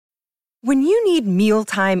When you need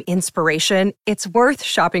mealtime inspiration, it's worth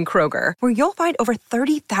shopping Kroger, where you'll find over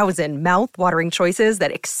 30,000 mouth-watering choices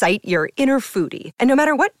that excite your inner foodie. And no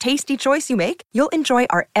matter what tasty choice you make, you'll enjoy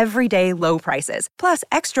our everyday low prices, plus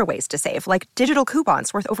extra ways to save, like digital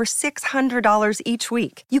coupons worth over $600 each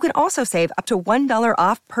week. You can also save up to $1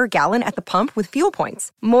 off per gallon at the pump with fuel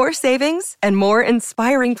points. More savings and more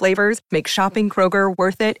inspiring flavors make shopping Kroger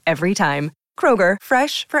worth it every time. Kroger,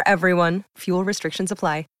 fresh for everyone. Fuel restrictions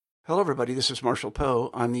apply. Hello, everybody. This is Marshall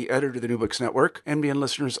Poe. I'm the editor of the New Books Network. NBN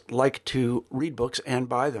listeners like to read books and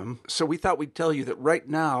buy them. So we thought we'd tell you that right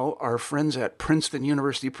now, our friends at Princeton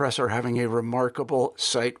University Press are having a remarkable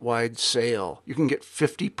site-wide sale. You can get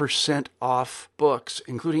 50% off books,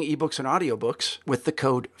 including ebooks and audiobooks, with the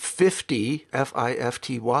code 50,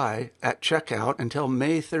 F-I-F-T-Y, at checkout until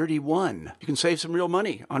May 31. You can save some real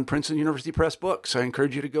money on Princeton University Press books. I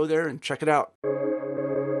encourage you to go there and check it out.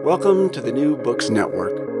 Welcome to the New Books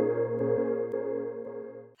Network.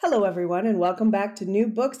 Hello, everyone, and welcome back to New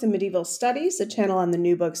Books in Medieval Studies, a channel on the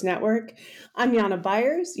New Books Network. I'm Jana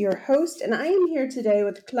Byers, your host, and I am here today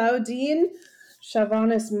with Claudine,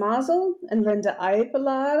 Chavannes-Mazel, and Linda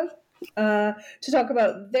Ijpelaar to talk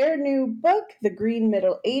about their new book, The Green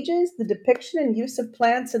Middle Ages, The Depiction and Use of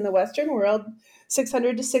Plants in the Western World,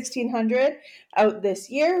 600 to 1600, out this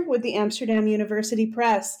year with the Amsterdam University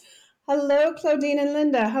Press. Hello, Claudine and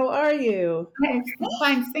Linda. How are you? I'm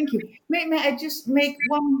fine, thank you. May I just make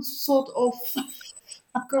one sort of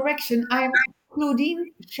correction? I'm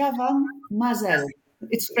Claudine Chavannes-Mazel.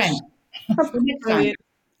 It's French.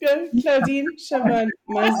 Good. Claudine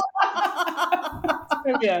Chavannes-Mazel.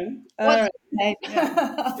 All right.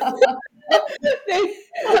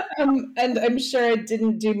 And I'm sure I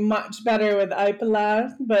didn't do much better with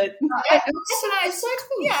Ijpelaar, but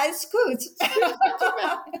it's good.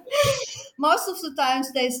 Most of the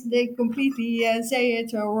times they completely say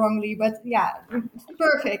it wrongly, but yeah,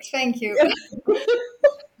 perfect. Thank you.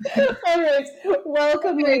 All right,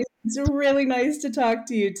 welcome, ladies. It's really nice to talk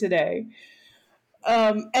to you today.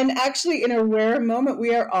 And actually, in a rare moment,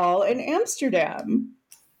 we are all in Amsterdam.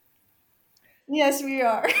 Yes, we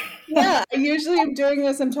are. Yeah, I usually am doing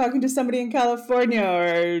this. I'm talking to somebody in California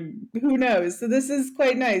or who knows. So this is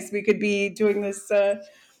quite nice. We could be doing this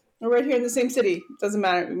right here in the same city. Doesn't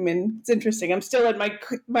matter. I mean, it's interesting. I'm still at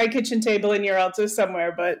my kitchen table and you're also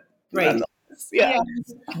somewhere, but great. Yeah.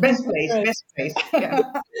 Best place. Yeah.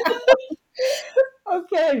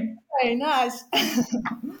 Okay. Very nice.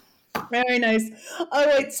 Very nice. All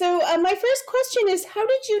right. So my first question is, how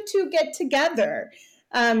did you two get together?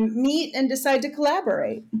 Meet and decide to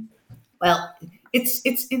collaborate? Well, it's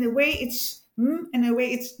in a way it's in a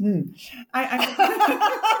way it's when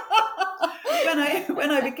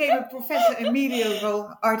I became a professor in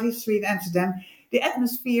medieval art history in Amsterdam, the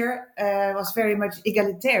atmosphere was very much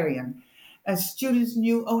egalitarian. Students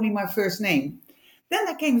knew only my first name. Then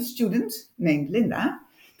there came a student named Linda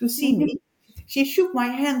to see me. She shook my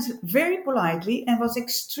hand very politely and was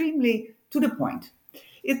extremely to the point.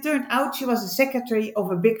 It turned out she was a secretary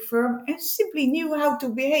of a big firm and simply knew how to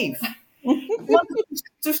behave. She wanted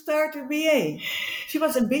to start a BA. She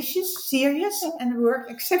was ambitious, serious, and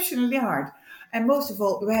worked exceptionally hard. And most of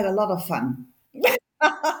all, we had a lot of fun.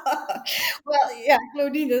 Well, yeah,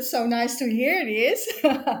 Claudine, it's so nice to hear this.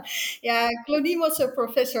 Yeah, Claudine was a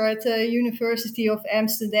professor at the University of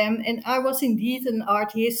Amsterdam, and I was indeed an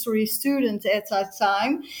art history student at that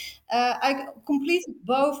time. I completed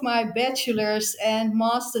both my bachelor's and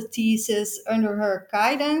master thesis under her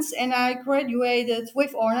guidance, and I graduated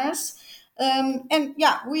with honors. And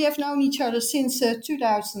yeah, we have known each other since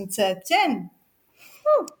 2010.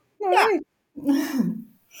 Oh, all right.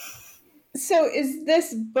 So is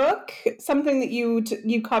this book something that you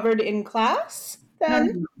covered in class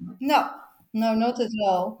then? No, not at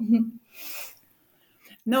all.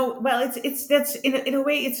 No, well, that's in a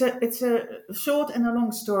way it's a short and a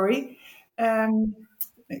long story.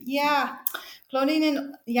 Yeah, Claudine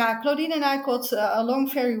and I got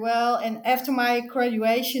along very well. And after my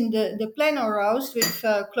graduation, the plan arose with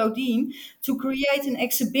Claudine to create an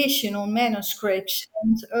exhibition on manuscripts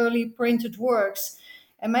and early printed works.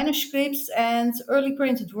 And manuscripts and early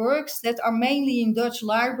printed works that are mainly in Dutch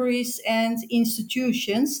libraries and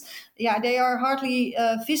institutions. Yeah, they are hardly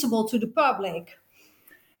visible to the public.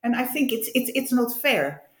 And I think it's not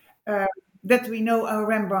fair that we know our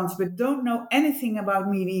Rembrandts but don't know anything about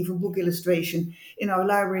medieval book illustration in our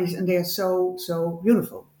libraries, and they are so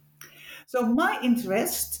beautiful. So my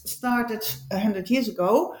interest started 100 years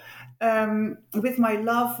ago with my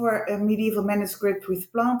love for a medieval manuscript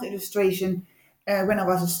with plant illustration when I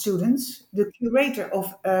was a student. The curator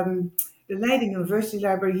of the Leiden University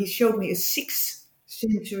Library, he showed me a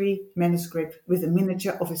century manuscript with a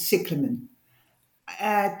miniature of a cyclamen.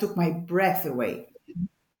 Took my breath away.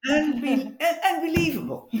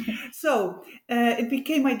 Unbelievable. So it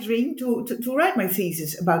became my dream to write my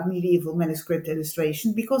thesis about medieval manuscript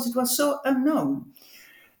illustration because it was so unknown.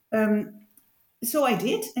 So I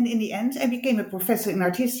did, and in the end, I became a professor in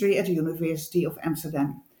art history at the University of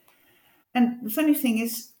Amsterdam. And the funny thing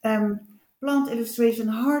is, plant illustration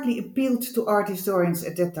hardly appealed to art historians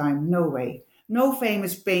at that time. No way. No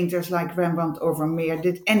famous painters like Rembrandt or Vermeer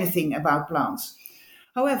did anything about plants.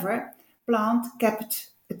 However, plant kept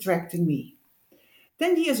attracting me.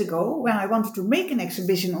 10 years ago, when I wanted to make an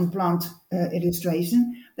exhibition on plant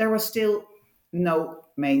illustration, there was still no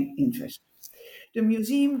main interest. The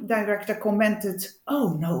museum director commented,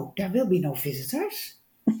 "Oh no, there will be no visitors."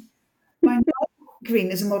 By now,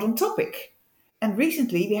 green is a modern topic. And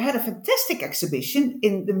recently we had a fantastic exhibition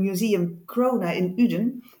in the Museum Krona in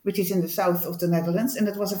Uden, which is in the south of the Netherlands, and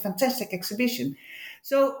it was a fantastic exhibition.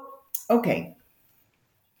 So, okay.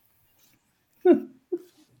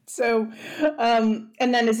 So,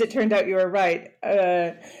 and then as it turned out, you were right.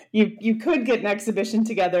 You could get an exhibition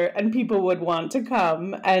together, and people would want to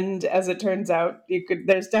come. And as it turns out, you could.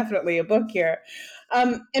 There's definitely a book here.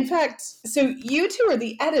 In fact, so you two are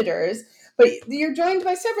the editors, but you're joined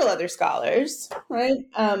by several other scholars, right?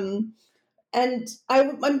 And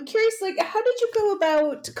I'm curious, like, how did you go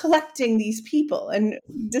about collecting these people and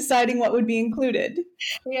deciding what would be included?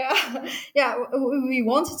 Yeah. We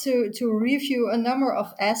wanted to review a number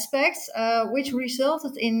of aspects, which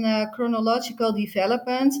resulted in chronological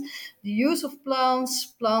development, the use of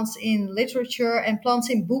plants in literature, and plants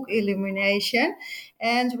in book illumination.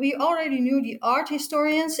 And we already knew the art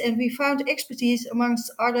historians, and we found expertise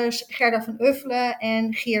amongst others, Gerda van Uffelen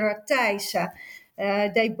and Gerard Thijssen.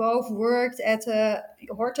 They both worked at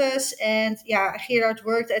Hortus, and Gerard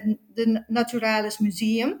worked at the Naturalis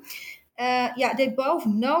Museum. They both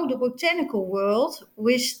know the botanical world,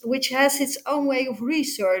 which has its own way of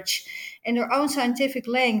research and their own scientific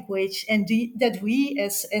language, and that we,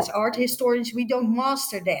 as art historians, we don't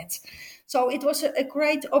master that. So it was a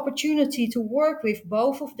great opportunity to work with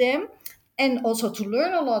both of them, and also to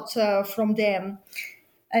learn a lot from them.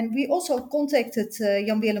 And we also contacted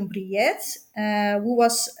Jan-Willem Briet, who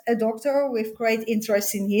was a doctor with great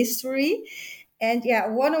interest in history. And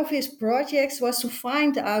one of his projects was to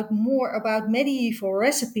find out more about medieval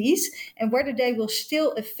recipes and whether they were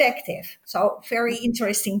still effective. So very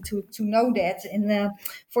interesting to know that. And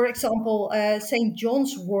for example, St.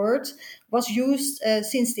 John's wort was used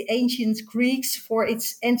since the ancient Greeks for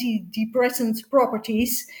its antidepressant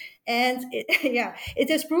properties. And it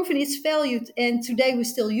has proven its value, and today we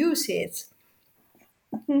still use it.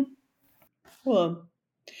 Cool.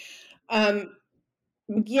 So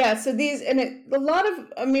these, and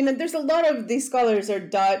there's a lot of these scholars are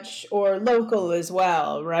Dutch or local as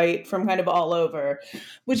well, right? From kind of all over,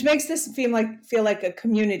 which makes this feel like a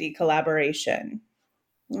community collaboration.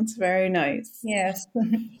 That's very nice. Yes.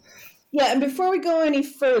 Yeah, and before we go any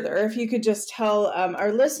further, if you could just tell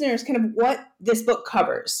our listeners kind of what this book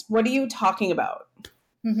covers. What are you talking about?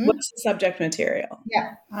 Mm-hmm. What's the subject material?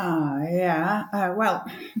 Well,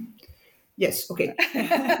 yes, okay.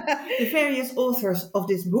 The various authors of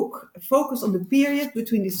this book focus on the period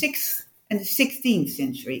between the 6th and the 16th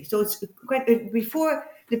century. So it's quite before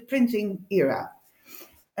the printing era.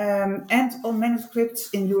 And on manuscripts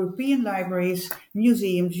in European libraries,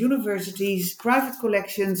 museums, universities, private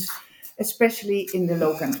collections, especially in the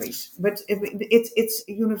Low Countries. But it's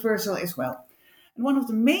universal as well. And one of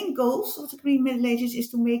the main goals of the Green Middle Ages is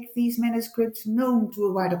to make these manuscripts known to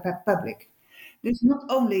a wider public. There's not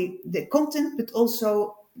only the content, but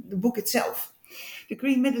also the book itself. The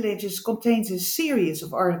Green Middle Ages contains a series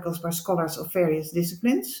of articles by scholars of various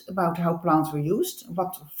disciplines about how plants were used,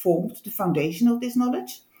 what formed the foundation of this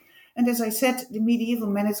knowledge. And as I said, the medieval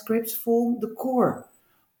manuscripts form the core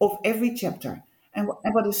of every chapter. And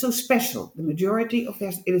what is so special, the majority of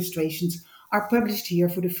their illustrations are published here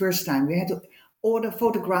for the first time. We had to order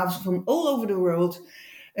photographs from all over the world.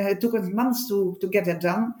 It took us months to get that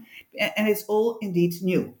done, and it's all indeed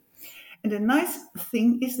new. And the nice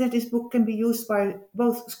thing is that this book can be used by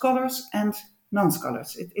both scholars and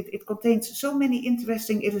non-scholars. It contains so many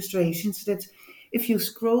interesting illustrations that if you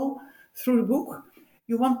scroll through the book,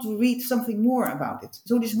 you want to read something more about it.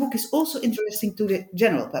 So this book is also interesting to the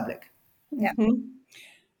general public. Yeah. Mm-hmm.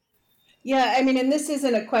 Yeah, I mean, and this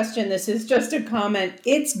isn't a question, this is just a comment.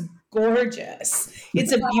 It's gorgeous.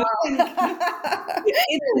 It's a beautiful,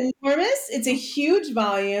 it's enormous. It's a huge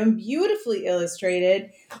volume, beautifully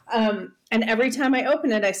illustrated. And every time I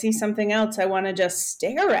open it, I see something else I want to just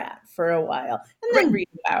stare at for a while and then read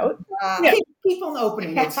about. Yeah. Keep on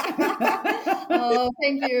opening it. Oh,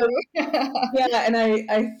 thank you. Yeah, and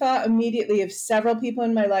I thought immediately of several people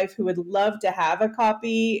in my life who would love to have a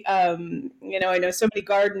copy. I know so many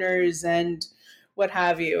gardeners and what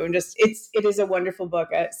have you, and just it is a wonderful book.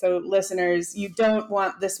 So listeners, you don't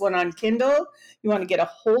want this one on Kindle; you want to get a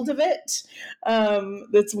hold of it.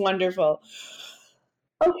 That's wonderful.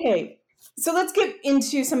 Okay. So let's get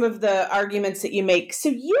into some of the arguments that you make. So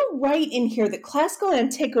you write in here that classical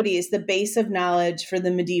antiquity is the base of knowledge for the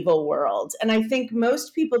medieval world. And I think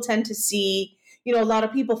most people tend to see, a lot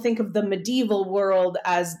of people think of the medieval world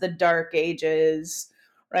as the Dark Ages,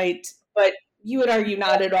 right? But you would argue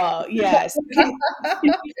not at all. Yes. Can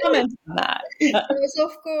you comment on that? Yeah. Yes,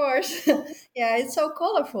 of course. Yeah, it's so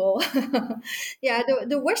colorful. Yeah,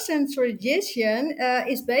 the Western tradition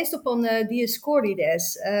is based upon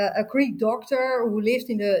Dioscorides, a Greek doctor who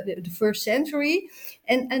lived in the first century.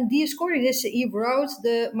 And Dioscorides, he wrote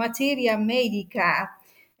the Materia Medica.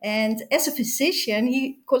 And as a physician,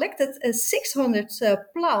 he collected 600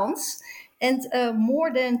 plants and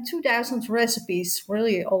more than 2,000 recipes,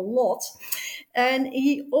 really a lot. And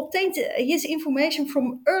he obtained his information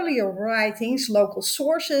from earlier writings, local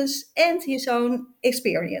sources, and his own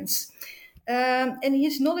experience. And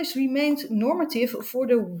his knowledge remained normative for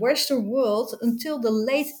the Western world until the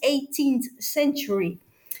late 18th century.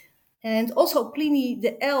 And also Pliny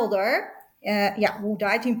the Elder, who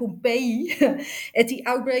died in Pompeii at the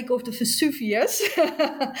outbreak of the Vesuvius.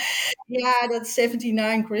 Yeah, that's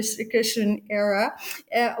 79 Christian era,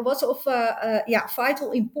 was of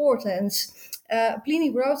vital importance. Pliny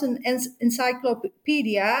wrote an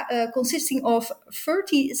encyclopedia consisting of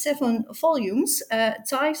 37 volumes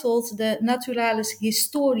titled the Naturalis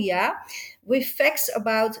Historia, with facts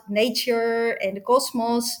about nature and the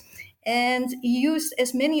cosmos. And he used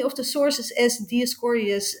as many of the sources as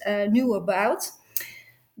Dioscorides knew about.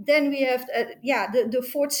 Then we have, the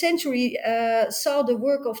 4th century saw the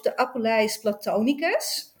work of the Apollius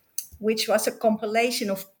Platonicus, which was a compilation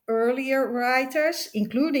of earlier writers,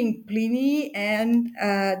 including Pliny and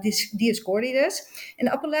Dioscorides. And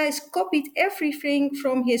Apollius copied everything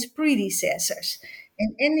from his predecessors,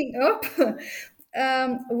 and ending up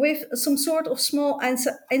with some sort of small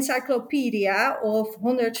encyclopedia of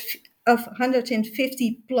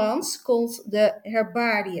 150 plants called the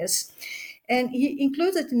Herbarius. And he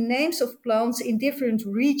included the names of plants in different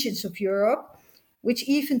regions of Europe, which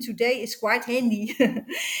even today is quite handy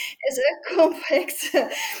as a compact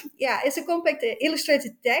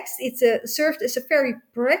illustrated text. It served as a very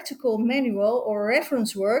practical manual or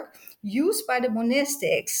reference work used by the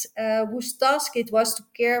monastics, whose task it was to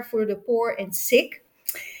care for the poor and sick.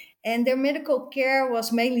 And their medical care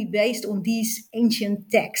was mainly based on these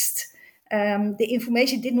ancient texts. The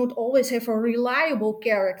information did not always have a reliable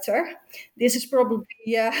character. This is probably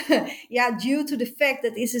due to the fact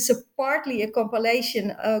that this is partly a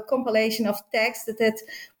compilation of texts that had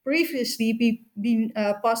previously been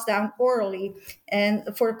passed down orally.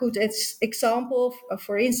 And for a good example,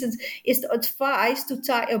 for instance, is the advice to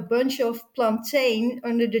tie a bunch of plantain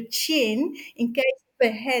under the chin in case of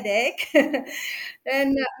a headache.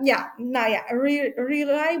 And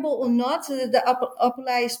reliable or not, the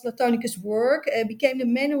Apollius Platonicus work became the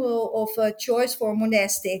manual of choice for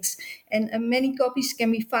monastics, and many copies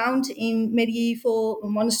can be found in medieval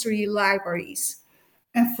monastery libraries.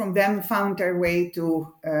 And from them found their way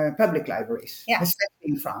to public libraries, especially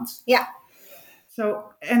in France. Yeah.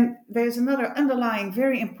 So, and there's another underlying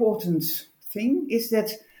very important thing, is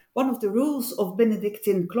that one of the rules of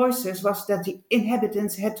Benedictine cloisters was that the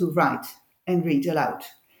inhabitants had to write and read aloud.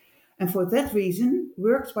 And for that reason,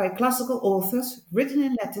 works by classical authors written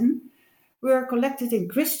in Latin were collected in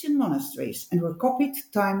Christian monasteries and were copied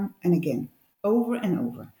time and again, over and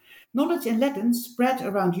over. Knowledge in Latin spread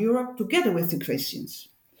around Europe together with the Christians,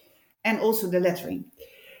 and also the lettering.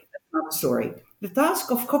 That's another story. The task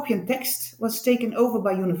of copying text was taken over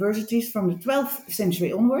by universities from the 12th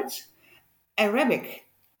century onwards. Arabic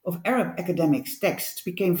of Arab academics' texts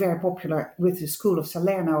became very popular with the school of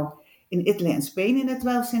Salerno in Italy and Spain in the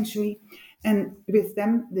 12th century. And with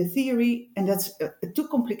them, the theory, and that's too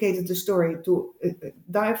complicated a story to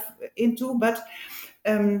dive into, but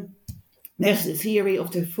there's the theory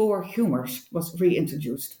of the 4 humors was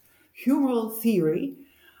reintroduced. Humoral theory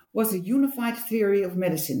was a unified theory of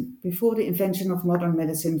medicine before the invention of modern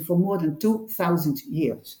medicine for more than 2,000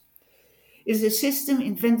 years. It is a system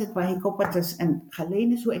invented by Hippocrates and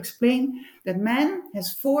Galenus, who explain that man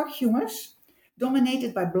has 4 humors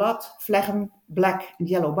dominated by blood, phlegm, black and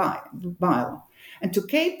yellow bile. And to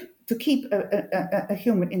keep a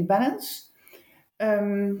human in balance,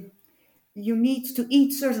 you need to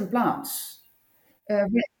eat certain plants.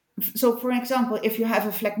 So, for example, if you have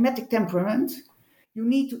a phlegmatic temperament, you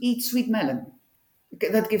need to eat sweet melon.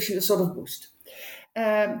 That gives you a sort of boost.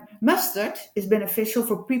 Mustard is beneficial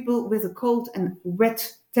for people with a cold and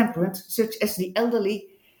wet temperament, such as the elderly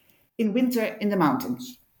in winter in the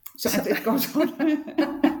mountains. So and it goes on.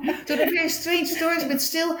 So they're very strange stories, but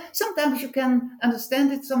still, sometimes you can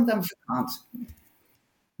understand it, sometimes you can't.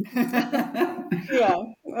 Yeah,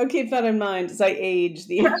 I'll keep that in mind as I age.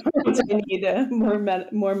 I need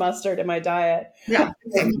more mustard in my diet. Yeah,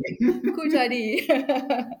 exactly. Good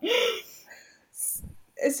idea.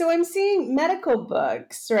 So I'm seeing medical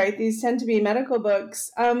books, right? These tend to be medical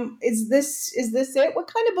books. Is this it?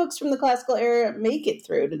 What kind of books from the classical era make it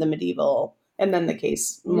through to the medieval and then the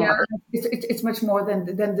case modern? Yeah, it's much more than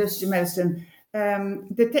just medicine.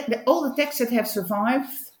 All the texts that have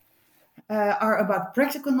survived are about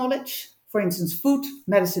practical knowledge, for instance, food,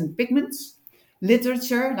 medicine, pigments,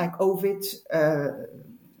 literature like Ovid,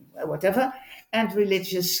 whatever, and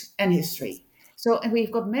religious and history. So, and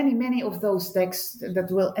we've got many of those texts that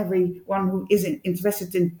will everyone who is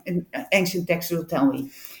interested in ancient texts will tell me.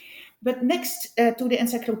 But next to the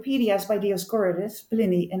encyclopedias by Dioscorides,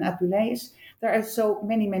 Pliny, and Apuleius, there are so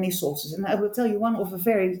many sources. And I will tell you one of a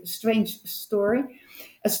very strange story.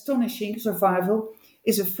 Astonishing survival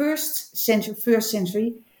is a first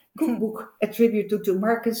century cookbook attributed to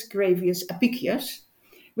Marcus Gravius Apicius,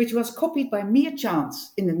 which was copied by mere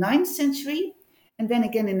chance in the 9th century and then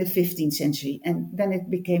again in the 15th century, and then it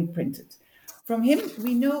became printed. From him,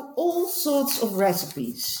 we know all sorts of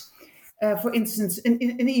recipes. For instance,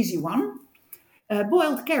 an easy one.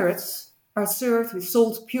 Boiled carrots are served with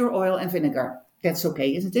salt, pure oil, and vinegar. That's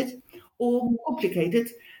okay, isn't it? Or more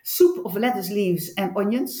complicated, soup of lettuce leaves and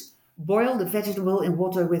onions. Boil the vegetable in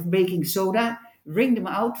water with baking soda, wring them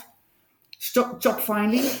out, chop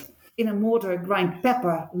finely. In a mortar, grind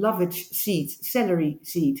pepper, lovage seed, celery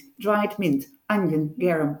seed, dried mint, onion,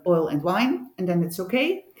 garum, oil, and wine, and then it's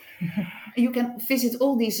okay. You can visit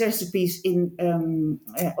all these recipes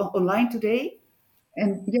online today.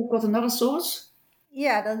 And you've got another source?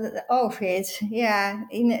 Ja, Ovid.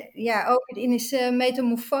 Ovid in his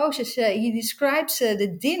Metamorphoses, he describes the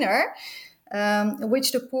dinner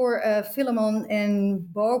which the poor Philemon and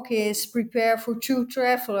Baucis prepare for 2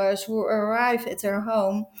 travelers who arrive at their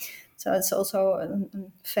home. So it's also a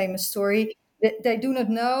famous story. They do not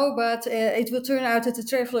know, but it will turn out that the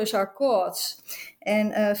travelers are caught.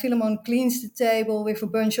 And Philemon cleans the table with a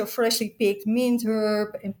bunch of freshly picked mint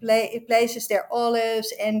herb and places their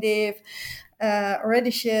olives, endive,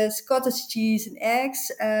 radishes, cottage cheese, and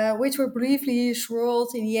eggs, which were briefly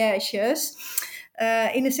swirled in the ashes.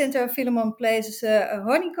 In the center, Philemon places a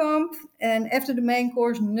honeycomb, and after the main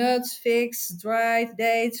course, nuts, figs, dried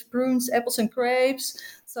dates, prunes, apples, and grapes.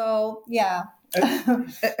 So, yeah.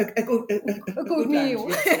 A good meal.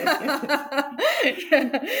 Yes.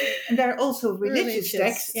 And there are also religious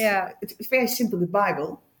texts. Yeah. It's very simple. The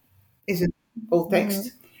Bible is an old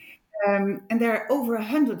text. And there are over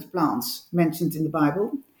 100 plants mentioned in the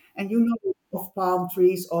Bible. And you know of palm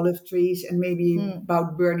trees, olive trees, and maybe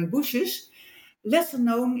about burning bushes. Lesser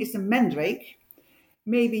known is the mandrake.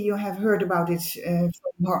 Maybe you have heard about it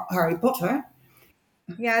from Harry Potter.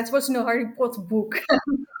 Yeah, it was in a Harry Potter book.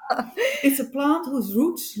 It's a plant whose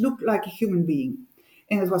roots look like a human being,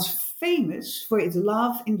 and it was famous for its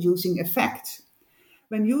love-inducing effect.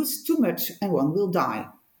 When used too much, and one will die.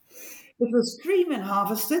 It will scream when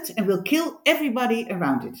harvested and will kill everybody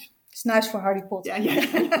around it. It's nice for Harry Potter.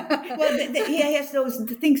 Yeah. Well, he has those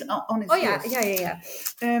things on his dress. Yeah.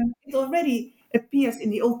 It already appears in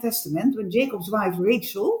the Old Testament when Jacob's wife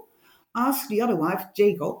Rachel asked the other wife,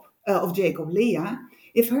 Jacob, Leah,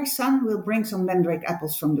 if her son will bring some mandrake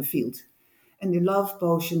apples from the field. And the love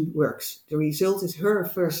potion works. The result is her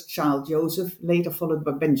first child, Joseph, later followed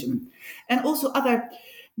by Benjamin. And also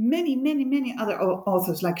many other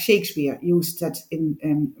authors like Shakespeare used that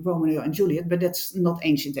in Romeo and Juliet, but that's not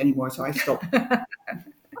ancient anymore, so I stopped.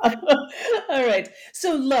 All right.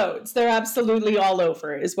 So loads. They're absolutely all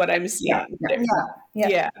over is what I'm seeing.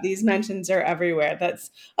 Yeah. These mentions are everywhere.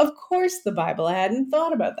 That's, of course, the Bible. I hadn't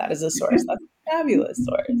thought about that as a source. That's a fabulous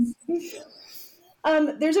source.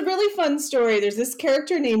 There's a really fun story. There's this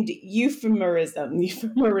character named Euphemerism,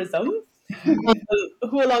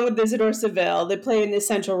 who, along with Isidore Seville, they play an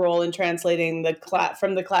essential role in translating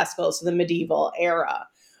from the classical to the medieval era.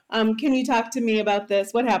 Can you talk to me about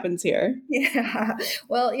this? What happens here? Yeah,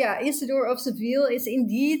 well, yeah, Isidore of Seville is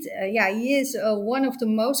indeed, he is one of the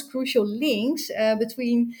most crucial links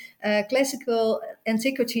between classical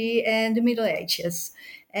antiquity and the Middle Ages.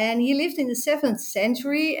 And he lived in the 7th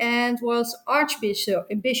century and was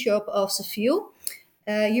Bishop of Seville.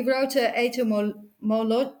 He wrote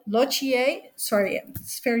Etymologiae. Sorry,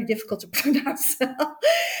 it's very difficult to pronounce.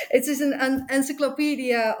 It is an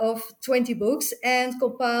encyclopedia of 20 books and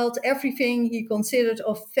compiled everything he considered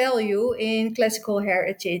of value in classical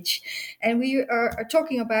heritage. And we are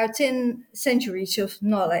talking about 10 centuries of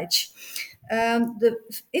knowledge. The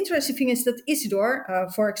interesting thing is that Isidore,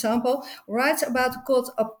 for example, writes about the god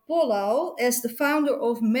Apollo as the founder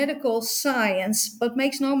of medical science, but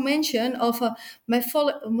makes no mention of a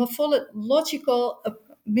methodological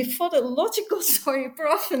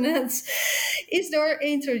provenance. Isidore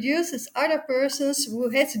introduces other persons who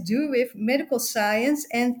had to do with medical science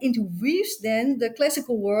and interweaves then the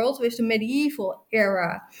classical world with the medieval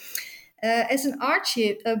era. As an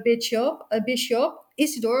bishop,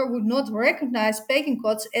 Isidore would not recognize pagan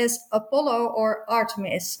gods as Apollo or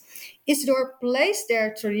Artemis. Isidore placed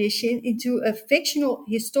their tradition into a fictional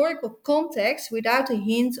historical context without a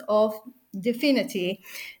hint of divinity.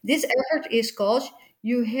 This effort is called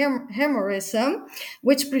euhemerism,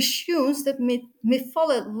 which presumes that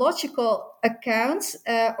mythological accounts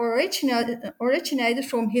originated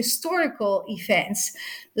from historical events.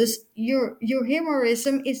 Thus,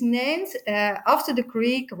 euhemerism is named after the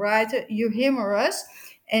Greek writer Euhemerus,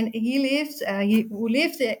 and he lived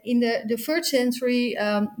in the 1st century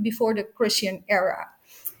before the Christian era.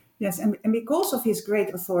 Yes, and because of his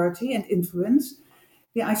great authority and influence,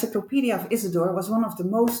 the Encyclopedia of Isidore was one of the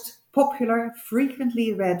most popular,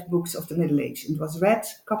 frequently read books of the Middle Age. It was read,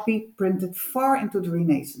 copied, printed far into the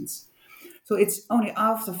Renaissance. So it's only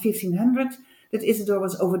after 1500 that Isidore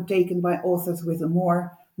was overtaken by authors with a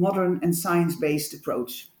more modern and science-based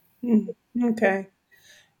approach. Okay.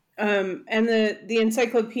 And the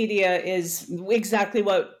encyclopedia is exactly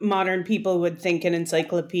what modern people would think an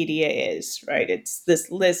encyclopedia is, right? It's this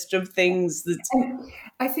list of things that's...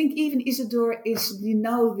 I think even Isidore is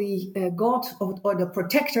now the god or the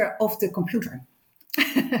protector of the computer.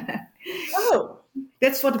 Oh,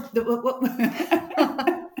 that's what the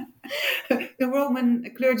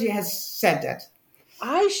Roman clergy has said that.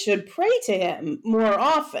 I should pray to him more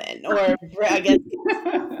often, or I guess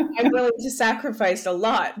I'm willing to sacrifice a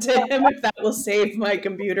lot to him if that will save my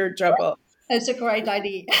computer trouble. That's a great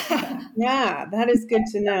idea. Yeah, that is good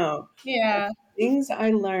to know. Yeah. Things I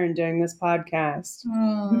learned during this podcast.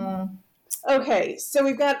 Okay, so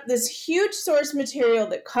we've got this huge source material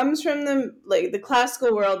that comes from the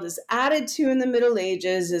classical world, is added to in the Middle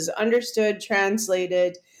Ages, is understood,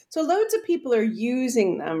 translated. So loads of people are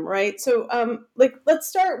using them, right? So let's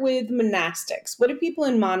start with monastics. What do people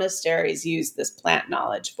in monasteries use this plant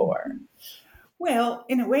knowledge for? Well,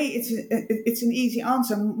 in a way, it's an easy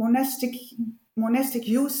answer. Monastic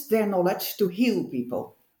used their knowledge to heal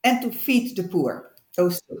people and to feed the poor.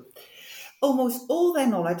 Those two. Almost all their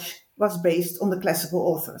knowledge was based on the classical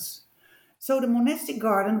authors. So the monastic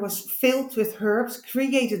garden was filled with herbs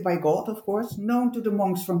created by God, of course, known to the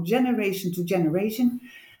monks from generation to generation,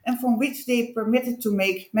 and from which they permitted to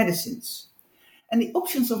make medicines. And the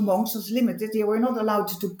options of monks was limited. They were not allowed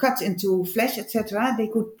to cut into flesh, etc. They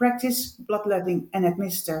could practice bloodletting and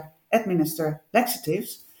administer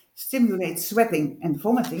laxatives, stimulate sweating and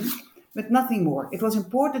vomiting, but nothing more. It was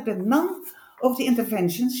important that none of the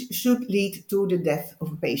interventions should lead to the death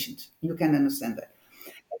of a patient. You can understand that.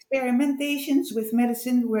 Experimentations with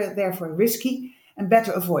medicine were therefore risky and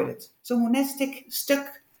better avoided. So monastic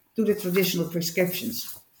stuck to the traditional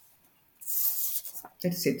prescriptions.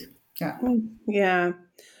 That's it. Yeah. Yeah.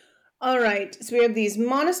 All right. So we have these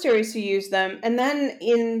monasteries who use them. And then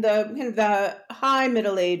in the kind of the high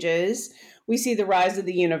Middle Ages, we see the rise of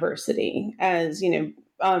the university as,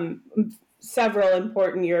 several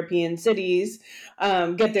important European cities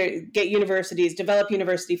get universities, develop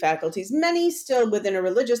university faculties, many still within a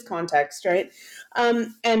religious context, right?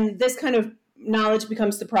 And this kind of knowledge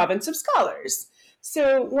becomes the province of scholars.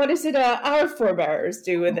 So what is it our forebears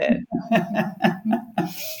do with it?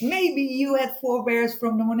 Maybe you had forebears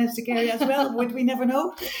from the monastic area as well, but we never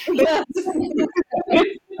know. Yes.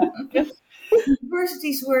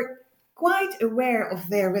 Universities were quite aware of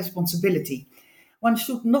their responsibility. One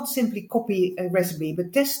should not simply copy a recipe,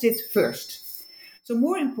 but test it first. So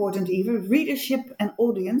more important even, readership and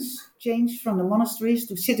audience changed from the monasteries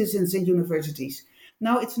to citizens and universities.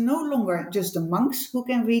 Now it's no longer just the monks who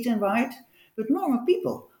can read and write, but normal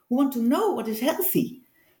people who want to know what is healthy.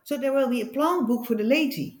 So there will be a plant book for the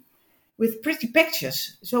laity, with pretty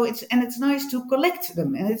pictures. So it's nice to collect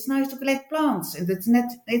them, and it's nice to collect plants, and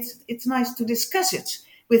it's nice to discuss it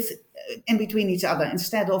with in between each other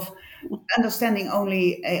instead of understanding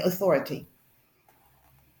only authority.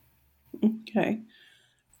 Okay.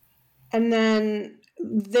 And then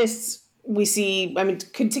this we see, I mean, to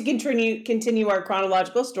continue our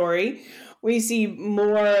chronological story, we see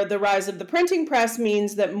more the rise of the printing press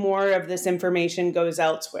means that more of this information goes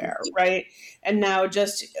elsewhere, right? And now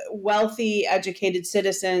just wealthy, educated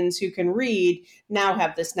citizens who can read now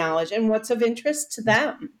have this knowledge and what's of interest to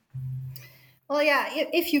them. Well, yeah,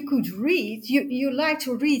 if you could read, you like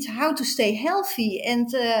to read How to Stay Healthy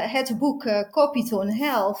and had a book copied on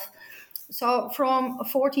health. So from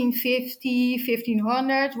 1450,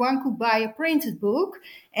 1500, one could buy a printed book.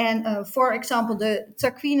 And for example, the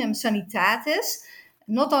Tarquinium Sanitatis,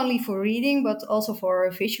 not only for reading, but also for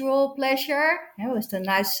visual pleasure, with the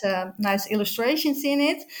nice illustrations in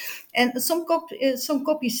it. And some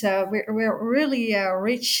copies were really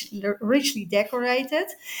richly decorated.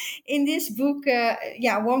 In this book,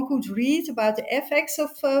 one could read about the effects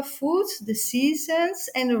of food, the seasons,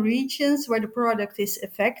 and the regions where the product is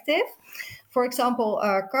effective. For example,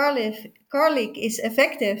 garlic is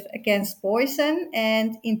effective against poison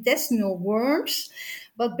and intestinal worms,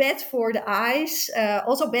 but bad for the eyes,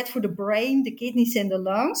 also bad for the brain, the kidneys, and the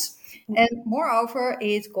lungs. And moreover,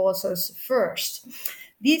 it causes thirst.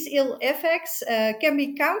 These ill effects can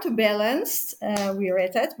be counterbalanced, we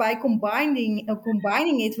read that, by combining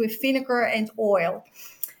it with vinegar and oil.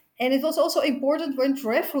 And it was also important when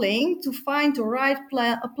traveling to find the right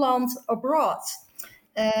plant abroad.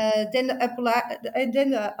 Then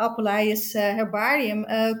the Apuleius herbarium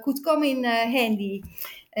could come in handy,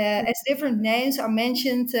 as different names are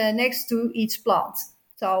mentioned next to each plant.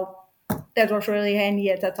 So that was really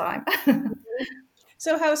handy at that time.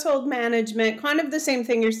 So household management, kind of the same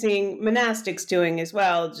thing you're seeing monastics doing as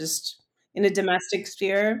well, just in a domestic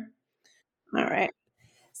sphere. All right.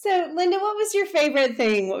 So, Linda, what was your favorite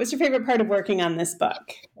thing? What was your favorite part of working on this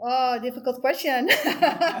book? Oh, difficult question.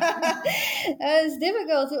 It's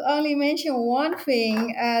difficult to only mention one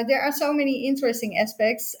thing. There are so many interesting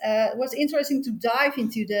aspects. It was interesting to dive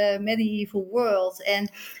into the medieval world. And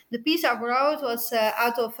the piece I wrote was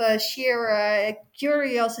out of sheer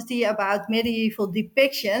curiosity about medieval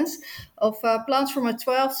depictions of plants from a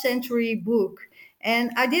 12th century book.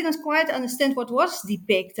 And I didn't quite understand what was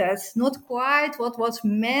depicted, not quite what was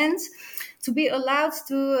meant. To be allowed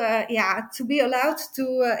to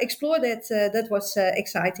explore that, that was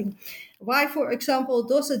exciting. Why, for example,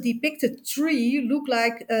 does a depicted tree look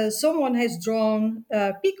like someone has drawn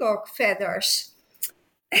peacock feathers?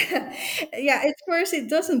 At first it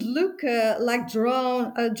doesn't look like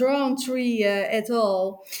a drawn tree at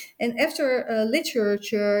all. And after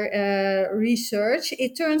literature research,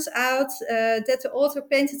 it turns out that the author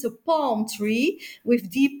painted a palm tree with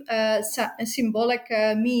deep symbolic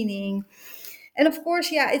meaning. And of course,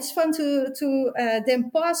 it's fun to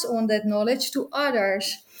then pass on that knowledge to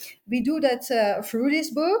others. We do that through this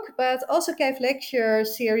book, but also gave lecture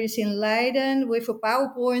series in Leiden with a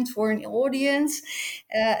PowerPoint for an audience.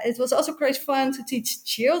 It was also great fun to teach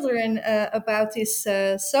children about this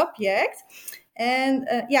subject. And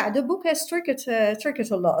the book has triggered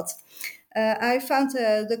a lot. I found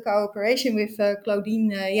the cooperation with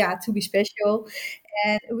Claudine to be special.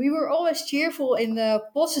 And we were always cheerful and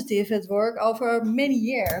positive at work over many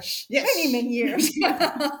years. Yes. Many years.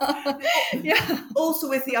 Also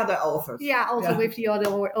with the other authors. Yeah, also with the other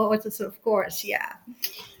authors, of course. Yeah.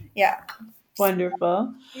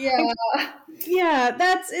 Wonderful. Yeah. Yeah,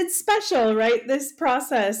 it's special, right? This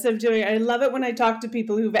process of doing, I love it when I talk to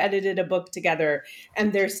people who've edited a book together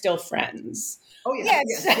and they're still friends. Oh,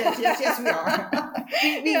 yes, yes,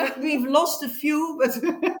 we are. We've lost a few, but...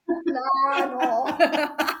 No.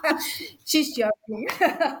 She's joking.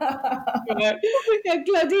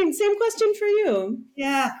 Claudine, same question for you.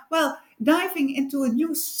 Yeah, well, diving into a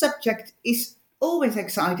new subject is always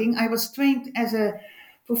exciting. I was trained as a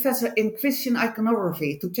professor in Christian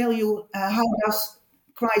iconography to tell you how does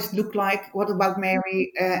Christ look like, what about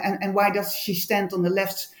Mary, and why does she stand on the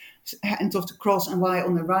left hand of the cross and why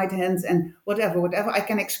on the right hand, and whatever. I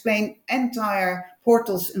can explain entire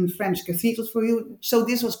portals in French cathedrals for you. So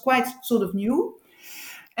this was quite sort of new.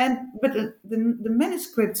 But the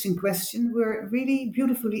manuscripts in question were really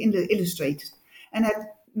beautifully illustrated, and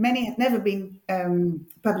many had never been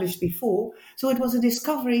published before. So it was a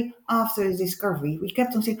discovery after a discovery. We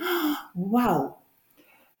kept on saying, oh, wow.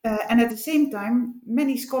 And at the same time,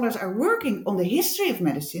 many scholars are working on the history of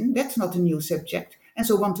medicine. That's not a new subject. And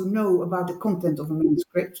so want to know about the content of a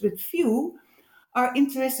manuscript. But few are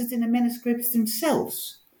interested in the manuscripts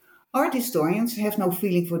themselves. Art historians have no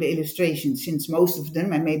feeling for the illustrations, since most of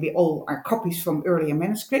them, and maybe all, are copies from earlier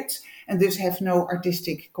manuscripts and thus have no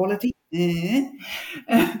artistic quality.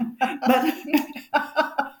 But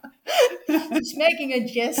She's making a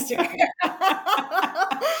gesture.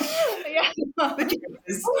 Yeah. but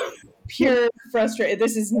Pure frustration.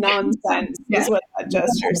 This is nonsense, is what that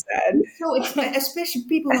gesture said. so especially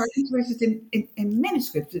people who are interested in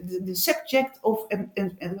manuscripts, the subject of a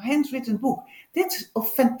handwritten book, that's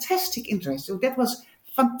of fantastic interest. So that was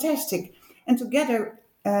fantastic. And together,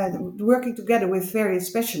 working together with various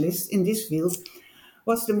specialists in this field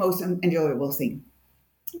was the most enjoyable thing.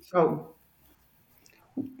 So,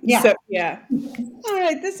 yeah. So, yeah. All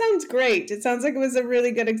right. This sounds great. It sounds like it was a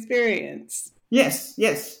really good experience. Yes.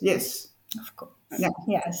 Of course. Yeah.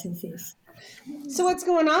 Yes, it is. So what's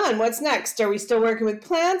going on? What's next? Are we still working with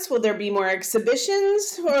plants? Will there be more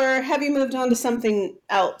exhibitions? Or have you moved on to something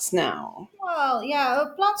else now? Well, yeah,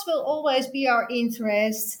 plants will always be our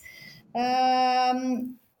interest. With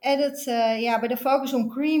a focus on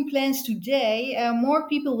green plants today, more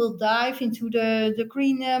people will dive into the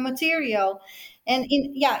green material. And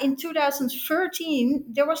in 2013,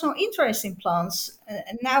 there was no interest in plants.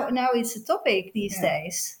 And now it's a topic these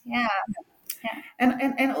days. Yeah.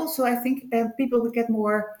 And also, I think people will get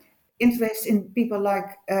more interest in people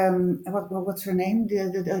like what's her name?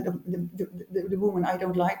 The woman I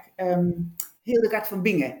don't like, Hildegard van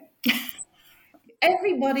Bingen.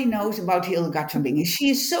 Everybody knows about Hildegard van Bingen. She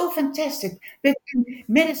is so fantastic. But in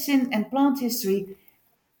medicine and plant history,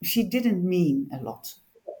 she didn't mean a lot.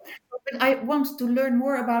 But I want to learn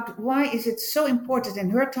more about why is it so important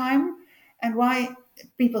in her time and why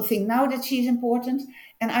people think now that she's important.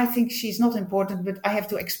 And I think she's not important, but I have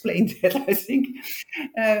to explain that, I think.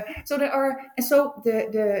 So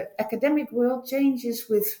the academic world changes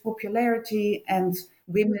with popularity and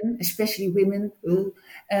women, especially women.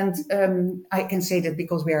 And I can say that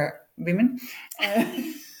because we are women.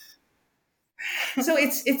 So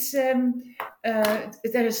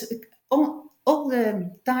there is all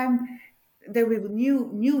the time there will be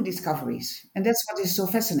new discoveries, and that's what is so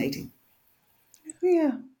fascinating.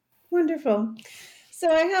 Yeah, wonderful. So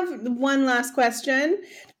I have one last question.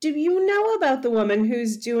 Do you know about the woman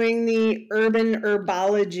who's doing the urban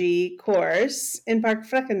herbology course in Park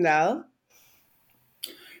Frekendal?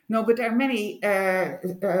 No, but there are many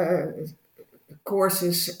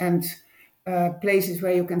courses and places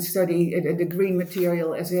where you can study the green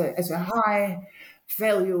material as a high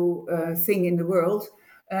value thing in the world.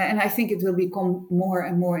 And I think it will become more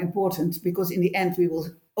and more important because in the end we will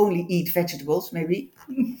only eat vegetables, maybe.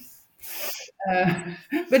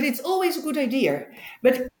 But it's always a good idea.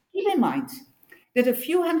 But keep in mind that a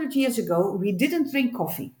few hundred years ago, we didn't drink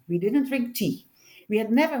coffee. We didn't drink tea. We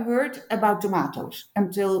had never heard about tomatoes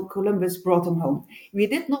until Columbus brought them home. We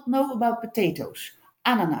did not know about potatoes,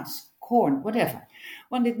 ananas, corn, whatever.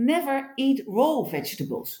 One did never eat raw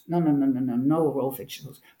vegetables. No raw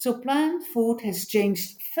vegetables. So plant food has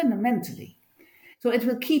changed fundamentally. So it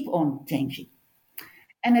will keep on changing.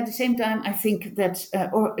 And at the same time, I think that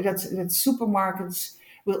supermarkets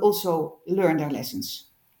will also learn their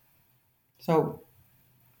lessons. So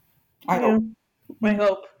I hope.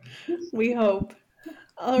 We hope.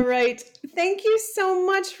 All right. Thank you so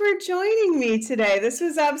much for joining me today. This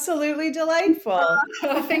was absolutely delightful.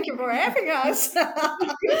 Thank you for having us.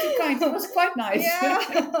 You're too kind. It was quite nice. Yeah.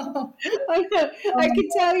 I could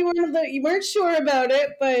tell you weren't sure about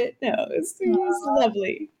it, but no, it was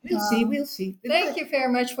lovely. We'll see. Thank you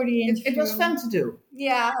very much for the interview. It was fun to do.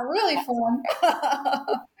 Yeah, really fun.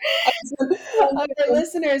 Our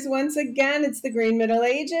listeners, once again, it's the Green Middle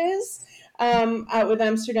Ages. Out with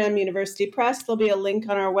Amsterdam University Press. There'll be a link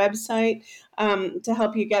on our website to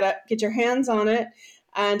help you get your hands on it,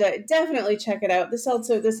 and definitely check it out. This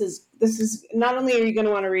is not only are you going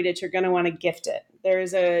to want to read it, you're going to want to gift it. There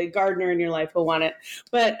is a gardener in your life who'll want it.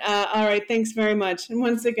 But all right, thanks very much, and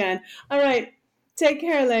once again, all right, take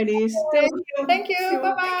care, ladies. Thank you.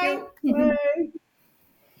 Bye-bye. Bye.